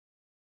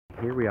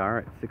Here we are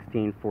at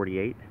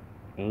 1648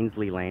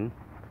 Ainsley Lane.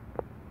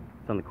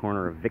 It's on the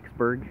corner of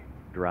Vicksburg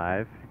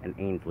Drive and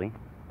Ainsley.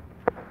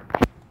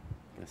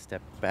 Gonna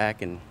step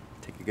back and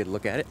take a good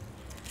look at it.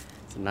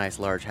 It's a nice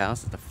large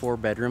house. It's a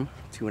 4-bedroom,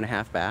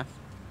 2.5 bath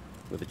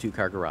with a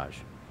 2-car garage.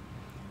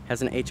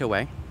 Has an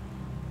HOA.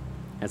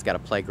 Has got a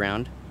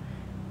playground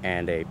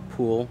and a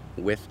pool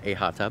with a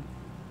hot tub.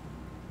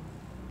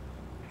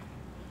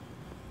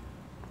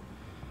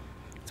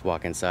 Let's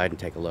walk inside and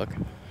take a look.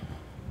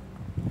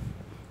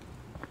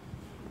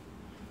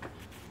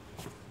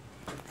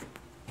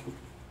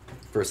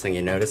 First thing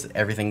you notice,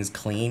 everything's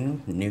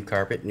clean, new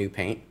carpet, new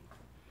paint.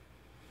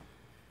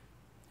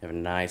 You have a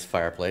nice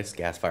fireplace,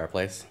 gas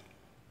fireplace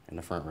in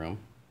the front room.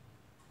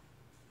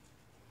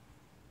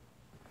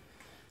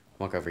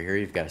 Walk over here,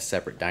 you've got a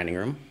separate dining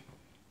room.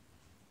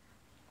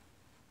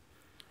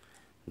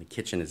 The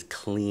kitchen is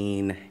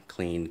clean,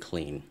 clean,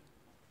 clean.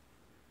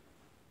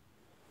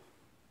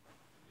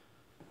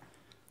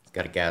 It's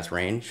got a gas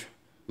range,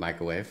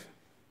 microwave,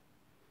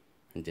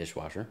 and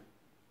dishwasher.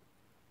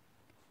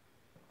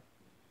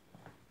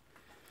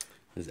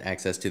 There's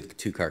access to the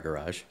 2-car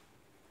garage.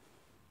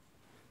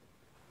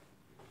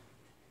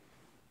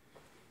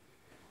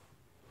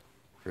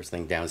 First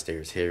thing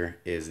downstairs here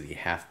is the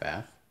half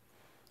bath,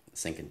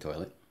 sink and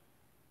toilet.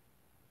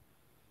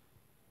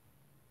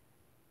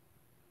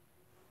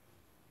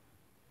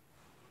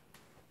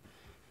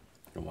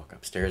 I'm gonna walk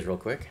upstairs real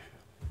quick.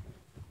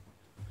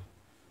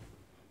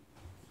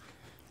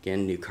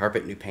 Again, new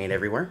carpet, new paint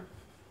everywhere.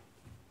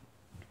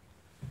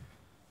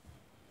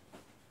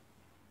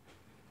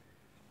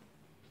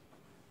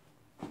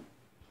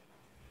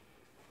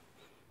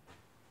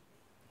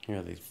 Here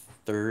are the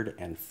 3rd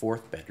and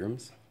 4th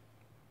bedrooms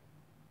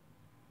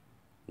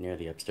near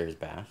the upstairs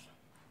bath.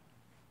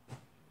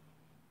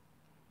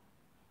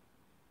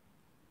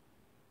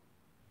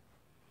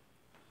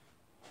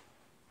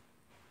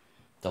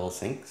 Double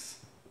sinks,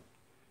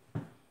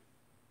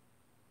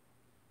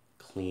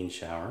 clean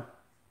shower.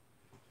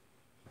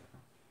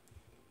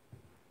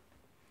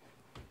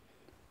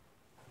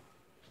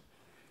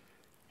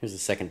 Here's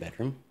the 2nd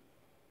bedroom.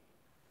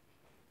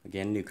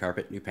 Again, new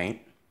carpet, new paint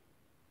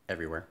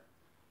everywhere.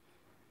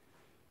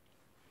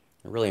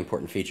 A really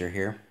important feature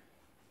here,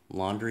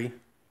 laundry,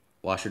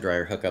 washer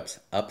dryer hookups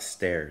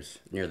upstairs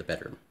near the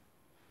bedroom.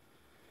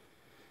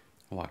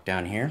 Walk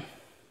down here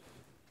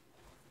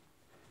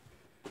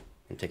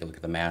and take a look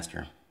at the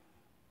master.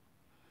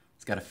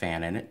 It's got a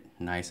fan in it,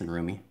 nice and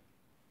roomy.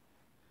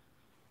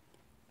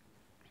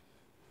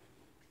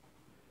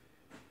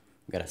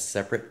 We've got a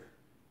separate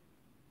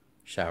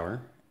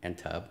shower and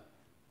tub.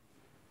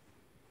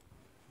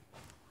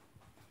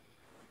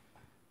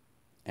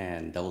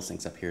 And double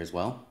sinks up here as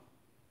well.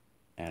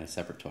 And a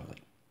separate toilet.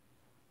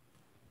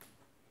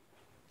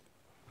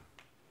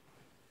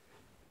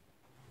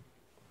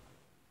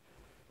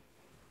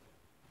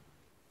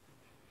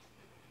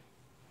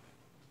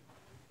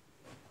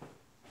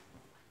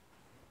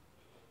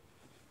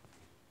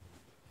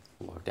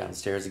 Walk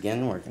downstairs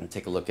again. We're going to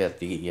take a look at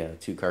the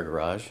 2-car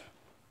garage.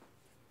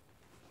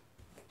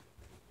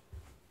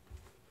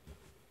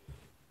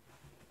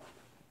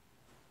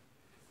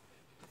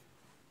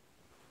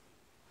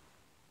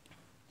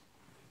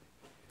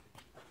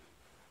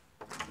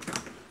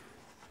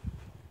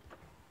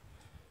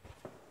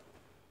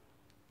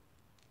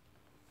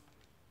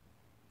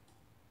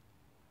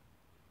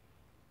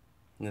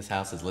 And this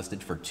house is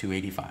listed for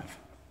 $285,000.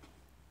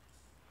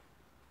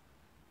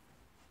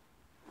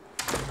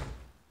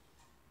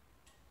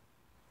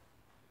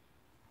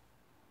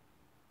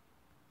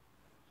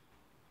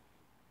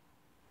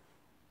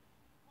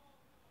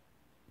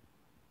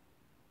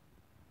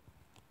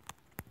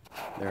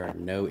 There are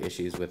no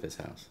issues with this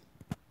house.